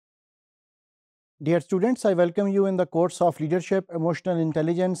Dear students, I welcome you in the course of Leadership, Emotional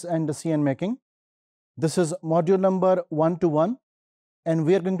Intelligence and Decision Making. This is module number 121, and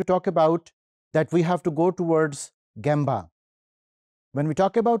we are going to talk about that we have to go towards Gemba. When we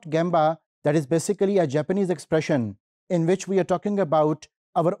talk about Gemba, that is basically a Japanese expression in which we are talking about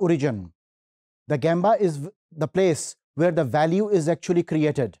our origin. The Gemba is the place where the value is actually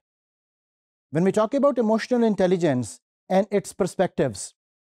created. When we talk about emotional intelligence and its perspectives,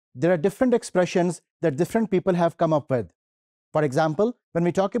 there are different expressions that different people have come up with. For example, when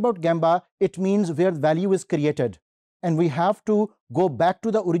we talk about Gemba, it means where value is created. And we have to go back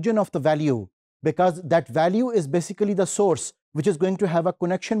to the origin of the value, because that value is basically the source which is going to have a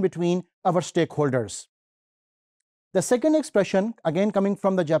connection between our stakeholders. The second expression, again coming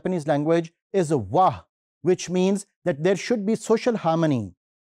from the Japanese language, is wa, which means that there should be social harmony.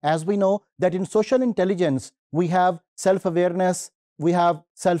 As we know that in social intelligence, we have self-awareness, we have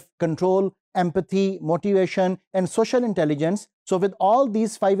self-control, empathy, motivation, and social intelligence. So with all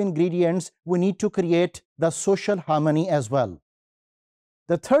these 5 ingredients, we need to create the social harmony as well.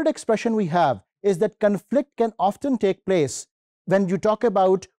 The third expression we have is that conflict can often take place when you talk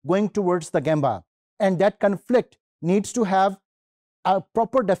about going towards the Gemba. And that conflict needs to have a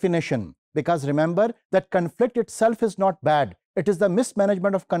proper definition, because remember that conflict itself is not bad. It is the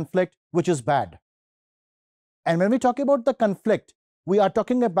mismanagement of conflict which is bad. And when we talk about the conflict, we are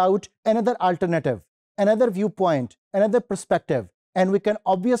talking about another alternative, another viewpoint, another perspective, and we can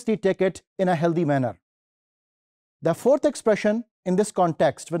obviously take it in a healthy manner. The fourth expression in this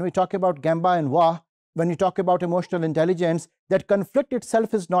context, when we talk about Gemba and Wa, when we talk about emotional intelligence, that conflict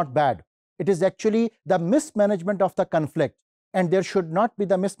itself is not bad. It is actually the mismanagement of the conflict, and there should not be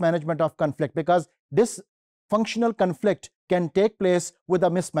the mismanagement of conflict, because this functional conflict can take place with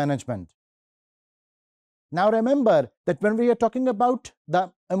a mismanagement. Now remember that when we are talking about the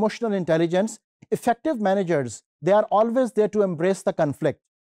emotional intelligence, effective managers, they are always there to embrace the conflict,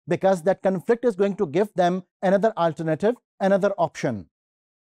 because that conflict is going to give them another alternative, another option.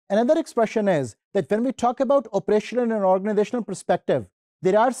 Another expression is that when we talk about operational and organizational perspective,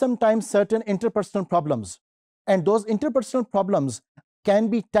 there are sometimes certain interpersonal problems, and those interpersonal problems can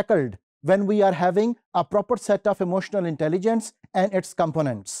be tackled when we are having a proper set of emotional intelligence and its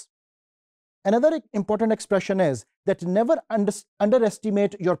components. Another important expression is that never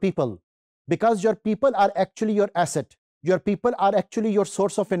underestimate your people, because your people are actually your asset. Your people are actually your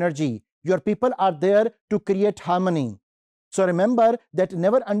source of energy. Your people are there to create harmony. So remember that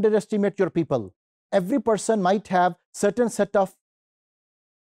never underestimate your people. Every person might have certain set of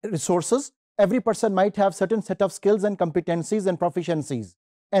resources. Every person might have certain set of skills and competencies and proficiencies.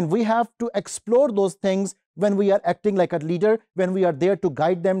 And we have to explore those things when we are acting like a leader, when we are there to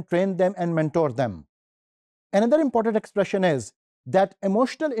guide them, train them, and mentor them. Another important expression is that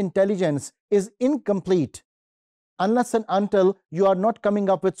emotional intelligence is incomplete unless and until you are not coming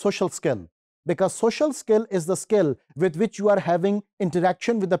up with social skill, because social skill is the skill with which you are having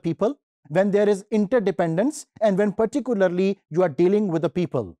interaction with the people, when there is interdependence, and when particularly you are dealing with the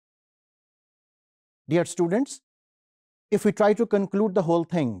people. Dear students, if we try to conclude the whole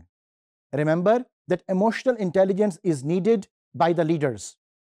thing, remember that emotional intelligence is needed by the leaders,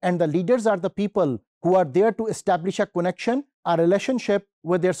 and the leaders are the people who are there to establish a connection, a relationship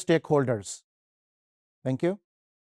with their stakeholders. Thank you.